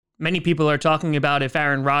Many people are talking about if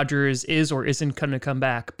Aaron Rodgers is or isn't going to come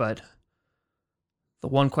back, but the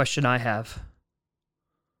one question I have,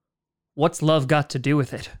 what's love got to do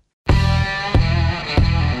with it?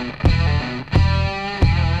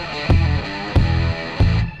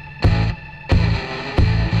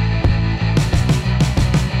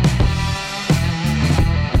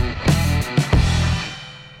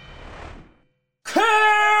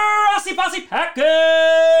 Crossy Posse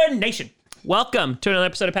Packer Nation. Welcome to another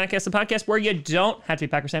episode of Packcast, the podcast where you don't have to be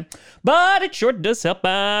Packers fan, but it sure does help.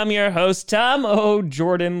 I'm your host, Tom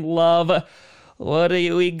Jordan Love. What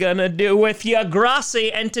are we gonna do with you,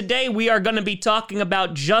 Grossi? And today we are gonna be talking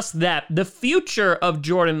about just that, the future of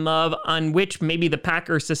Jordan Love, on which maybe the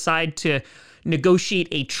Packers decide to negotiate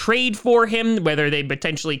a trade for him, whether they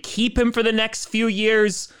potentially keep him for the next few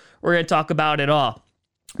years. We're gonna talk about it all.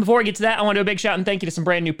 Before we get to that, I want to do a big shout and thank you to some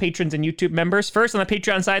brand new patrons and YouTube members. First, on the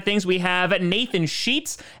Patreon side of things, we have Nathan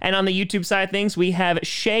Sheets, and on the YouTube side of things, we have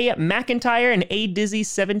Shay McIntyre and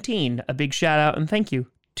ADizzy17. A big shout out and thank you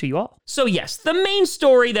to you all. So yes, the main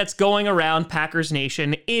story that's going around Packers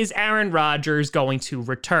Nation is Aaron Rodgers going to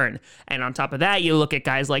return. And on top of that, you look at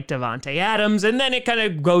guys like Davante Adams, and then it kind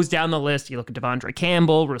of goes down the list. You look at Devondre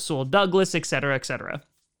Campbell, Rasul Douglas, etc., etc.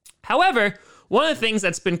 However, one of the things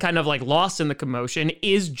that's been kind of like lost in the commotion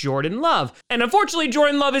is Jordan Love. And unfortunately,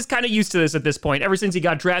 Jordan Love is kind of used to this at this point. Ever since he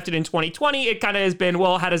got drafted in 2020, it kind of has been,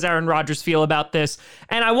 well, how does Aaron Rodgers feel about this?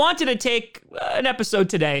 And I wanted to take an episode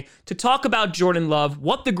today to talk about Jordan Love,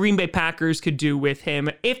 what the Green Bay Packers could do with him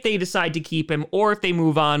if they decide to keep him or if they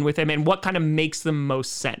move on with him, and what kind of makes the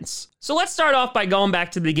most sense. So let's start off by going back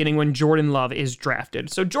to the beginning when Jordan Love is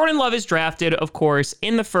drafted. So Jordan Love is drafted, of course,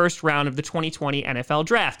 in the first round of the 2020 NFL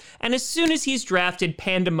Draft. And as soon as he's drafted,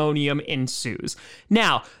 pandemonium ensues.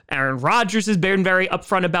 Now, Aaron Rodgers has been very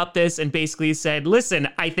upfront about this and basically said, listen,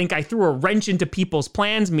 I think I threw a wrench into people's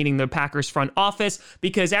plans, meaning the Packers front office,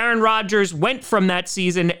 because Aaron Rodgers went from that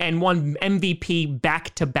season and won MVP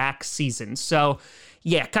back-to-back seasons. So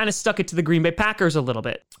yeah, kind of stuck it to the Green Bay Packers a little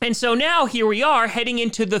bit. And so now here we are heading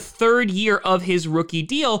into the third year of his rookie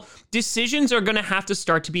deal. Decisions are going to have to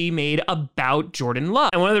start to be made about Jordan Love.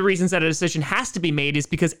 And one of the reasons that a decision has to be made is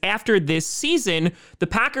because after this season, the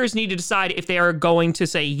Packers need to decide if they are going to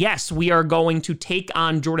say, yes, we are going to take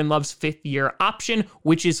on Jordan Love's fifth year option,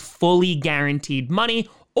 which is fully guaranteed money,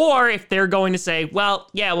 or if they're going to say, well,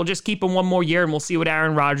 yeah, we'll just keep him one more year and we'll see what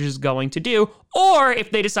Aaron Rodgers is going to do. Or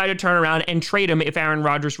if they decide to turn around and trade him if Aaron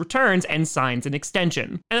Rodgers returns and signs an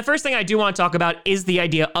extension. And the first thing I do want to talk about is the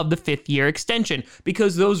idea of the fifth year extension,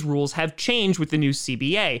 because those rules have changed with the new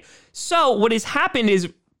CBA. So what has happened is,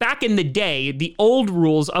 back in the day, the old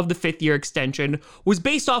rules of the fifth year extension was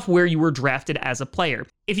based off where you were drafted as a player.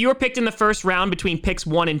 If you were picked in the first round between picks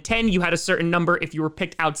 1 and 10, you had a certain number. If you were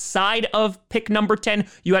picked outside of pick number 10,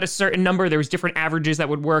 you had a certain number. There was different averages that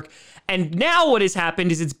would work. And now what has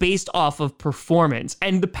happened is it's based off of performance.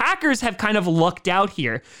 And the Packers have kind of lucked out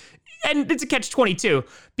here. And it's a catch-22.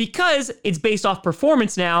 Because it's based off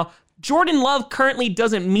performance now, Jordan Love currently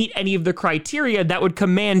doesn't meet any of the criteria that would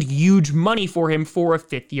command huge money for him for a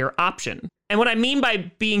fifth-year option. And what I mean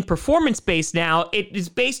by being performance-based now, it is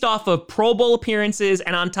based off of Pro Bowl appearances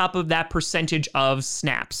and on top of that, percentage of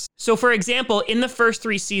snaps. So for example, in the first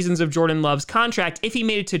 3 seasons of Jordan Love's contract, if he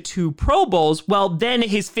made it to 2 Pro Bowls, well, then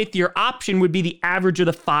his fifth-year option would be the average of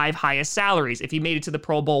the 5 highest salaries. If he made it to the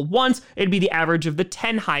Pro Bowl once, it'd be the average of the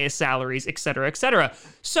 10 highest salaries, etc., etc.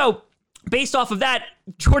 So based off of that,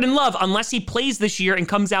 Jordan Love, unless he plays this year and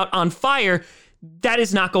comes out on fire, that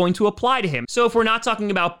is not going to apply to him. So if we're not talking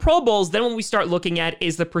about Pro Bowls, then what we start looking at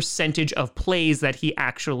is the percentage of plays that he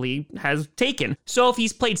actually has taken. So if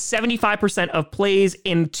he's played 75% of plays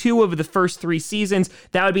in 2 of the first 3 seasons,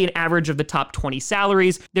 that would be an average of the top 20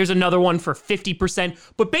 salaries. There's another one for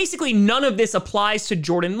 50%, but basically none of this applies to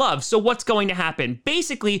Jordan Love. So what's going to happen?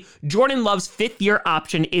 Basically, Jordan Love's fifth year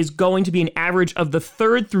option is going to be an average of the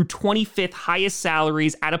 3rd through 25th highest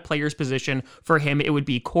salaries at a player's position. For him, it would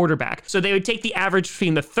be quarterback. So they would take the average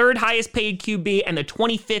between the 3rd highest paid QB and the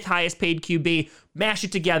 25th highest paid QB, mash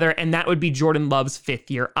it together, and that would be Jordan Love's fifth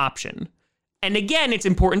year option. And again, it's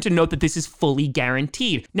important to note that this is fully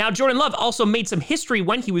guaranteed. Now, Jordan Love also made some history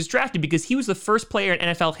when he was drafted because he was the first player in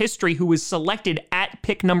NFL history who was selected at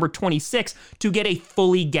pick number 26 to get a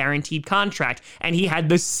fully guaranteed contract. And he had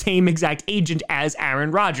the same exact agent as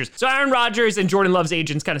Aaron Rodgers. So Aaron Rodgers and Jordan Love's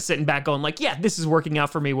agents kind of sitting back going like, yeah, this is working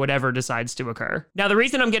out for me, whatever decides to occur. Now, the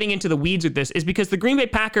reason I'm getting into the weeds with this is because the Green Bay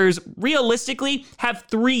Packers realistically have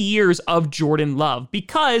 3 years of Jordan Love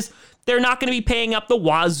because they're not going to be paying up the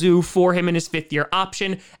wazoo for him in his 5th-year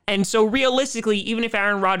option. And so realistically, even if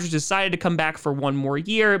Aaron Rodgers decided to come back for one more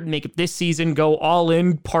year, make it this season, go all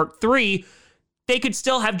in part 3, they could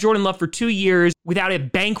still have Jordan Love for 2 years without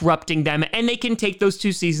it bankrupting them, and they can take those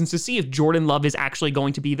 2 seasons to see if Jordan Love is actually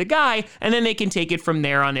going to be the guy, and then they can take it from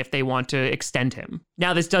there on if they want to extend him.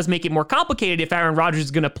 Now, this does make it more complicated if Aaron Rodgers is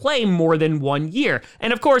going to play more than 1 year,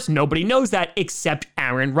 and of course, nobody knows that except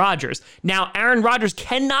Aaron Rodgers. Now, Aaron Rodgers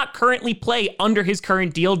cannot currently play under his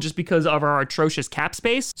current deal just because of our atrocious cap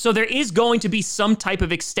space, so there is going to be some type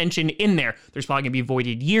of extension in there. There's probably going to be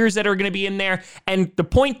voided years that are going to be in there, and the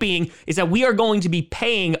point being is that we are going to be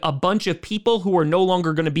paying a bunch of people who are no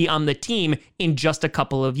longer going to be on the team in just a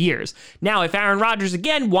couple of years. Now, if Aaron Rodgers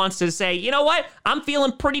again wants to say, you know what, I'm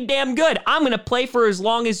feeling pretty damn good, I'm going to play for as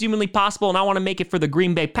long as humanly possible and I want to make it for the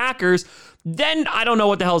Green Bay Packers, then I don't know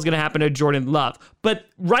what the hell is going to happen to Jordan Love. But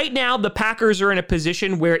right now, the Packers are in a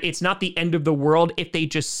position where it's not the end of the world if they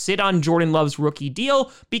just sit on Jordan Love's rookie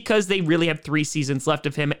deal, because they really have 3 seasons left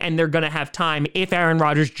of him, and they're going to have time if Aaron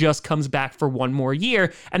Rodgers just comes back for 1 more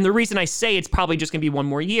year. And the reason I say it's probably just going to be 1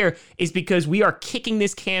 more year is because we are kicking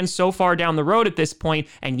this can so far down the road at this point.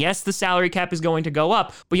 And yes, the salary cap is going to go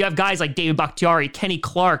up, but you have guys like David Bakhtiari, Kenny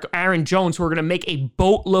Clark, Aaron Jones, who are going to make a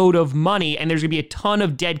boatload of money, and there's going to be a ton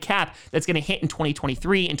of dead cap that's going to hit in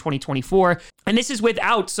 2023 and 2024. And this is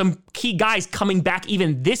without some key guys coming back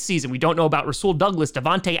even this season. We don't know about Rasul Douglas,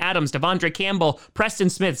 Davante Adams, Devondre Campbell,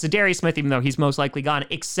 Preston Smith, Zadarius Smith, even though he's most likely gone,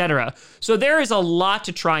 etc. So there is a lot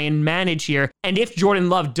to try and manage here. And if Jordan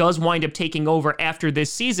Love does wind up taking over after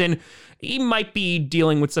this season, he might be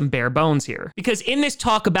dealing with some bare bones here. Because in this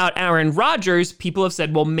talk about Aaron Rodgers, people have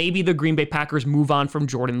said, well, maybe the Green Bay Packers move on from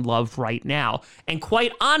Jordan Love right now. And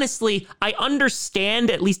quite honestly, I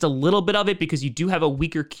understand at least a little bit of it, because you do have a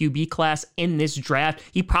weaker QB class in this draft.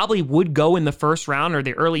 He probably would go in the 1st round or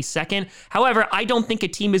the early 2nd. However, I don't think a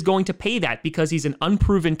team is going to pay that, because he's an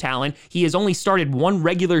unproven talent. He has only started 1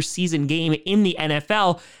 regular season game in the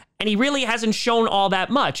NFL, and he really hasn't shown all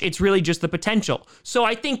that much. It's really just the potential. So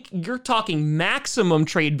I think you're talking maximum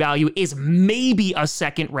trade value is maybe a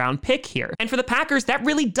 2nd round pick here. And for the Packers, that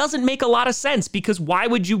really doesn't make a lot of sense, because why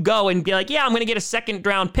would you go and be like, yeah, I'm going to get a 2nd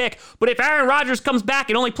round pick, but if Aaron Rodgers comes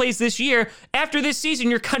back and only plays this year, after this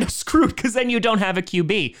season, you're kind of screwed, because then you don't have a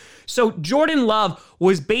QB. So Jordan Love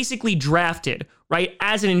was basically drafted, right,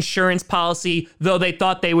 as an insurance policy, though they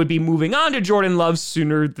thought they would be moving on to Jordan Love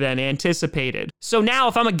sooner than anticipated. So now,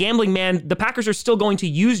 if I'm a gambling man, the Packers are still going to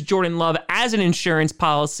use Jordan Love as an insurance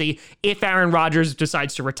policy if Aaron Rodgers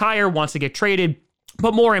decides to retire, wants to get traded.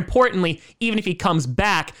 But more importantly, even if he comes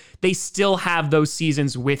back, they still have those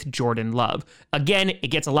seasons with Jordan Love. Again, it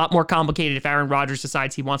gets a lot more complicated if Aaron Rodgers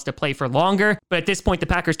decides he wants to play for longer, but at this point, the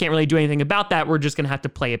Packers can't really do anything about that. We're just going to have to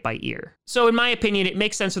play it by ear. So in my opinion, it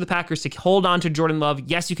makes sense for the Packers to hold on to Jordan Love.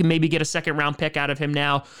 Yes, you can maybe get a 2nd round pick out of him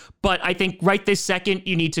now, but I think right this second,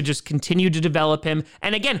 you need to just continue to develop him.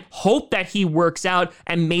 And again, hope that he works out,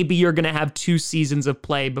 and maybe you're going to have 2 seasons of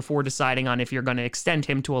play before deciding on if you're going to extend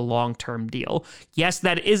him to a long-term deal. Yes,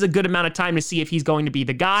 that is a good amount of time to see if he's going to be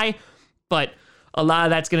the guy, but a lot of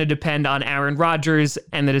that's going to depend on Aaron Rodgers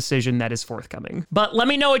and the decision that is forthcoming. But let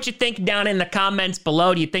me know what you think down in the comments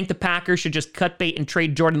below. Do you think the Packers should just cut bait and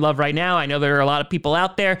trade Jordan Love right now? I know there are a lot of people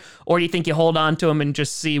out there. Or do you think you hold on to him and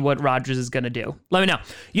just see what Rodgers is going to do? Let me know.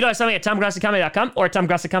 You know, I saw me at TomGrassiComedy.com or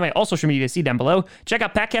TomGrassiComedy, all social media, see down below. Check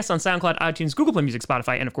out podcasts on SoundCloud, iTunes, Google Play Music,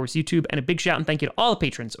 Spotify, and of course YouTube. And a big shout and thank you to all the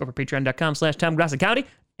patrons over patreon.com/TomGrassiComedy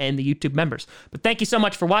and the YouTube members. But thank you so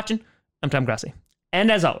much for watching. I'm Tom Grassi. And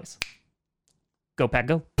as always, go Pack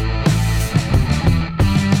Go.